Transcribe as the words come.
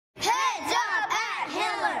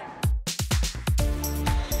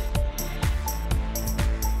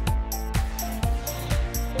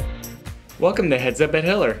Welcome to Heads Up at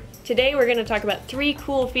Hiller. Today we're going to talk about 3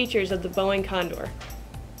 cool features of the Boeing Condor.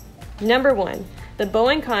 Number 1. The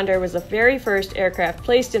Boeing Condor was the very first aircraft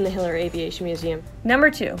placed in the Hiller Aviation Museum. Number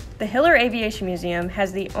 2. The Hiller Aviation Museum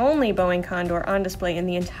has the only Boeing Condor on display in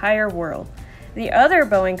the entire world. The other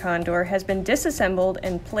Boeing Condor has been disassembled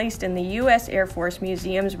and placed in the U.S. Air Force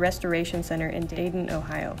Museum's Restoration Center in Dayton,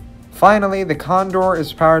 Ohio. Finally, the Condor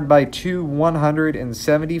is powered by two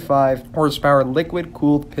 175 horsepower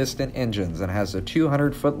liquid-cooled piston engines and has a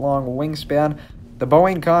 200-foot-long wingspan. The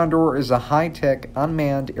Boeing Condor is a high-tech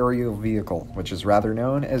unmanned aerial vehicle, which is rather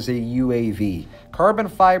known as a UAV. Carbon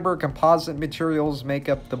fiber composite materials make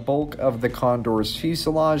up the bulk of the Condor's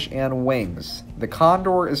fuselage and wings. The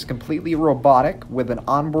Condor is completely robotic, with an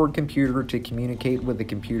onboard computer to communicate with the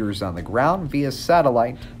computers on the ground via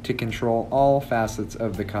satellite to control all facets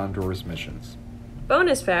of the Condor's missions.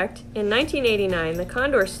 Bonus fact, in 1989, the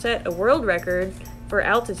Condor set a world record for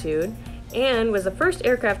altitude and was the first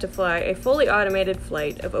aircraft to fly a fully automated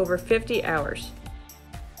flight of over 50 hours.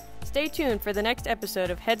 Stay tuned for the next episode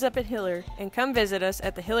of Heads Up at Hiller and come visit us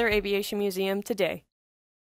at the Hiller Aviation Museum today.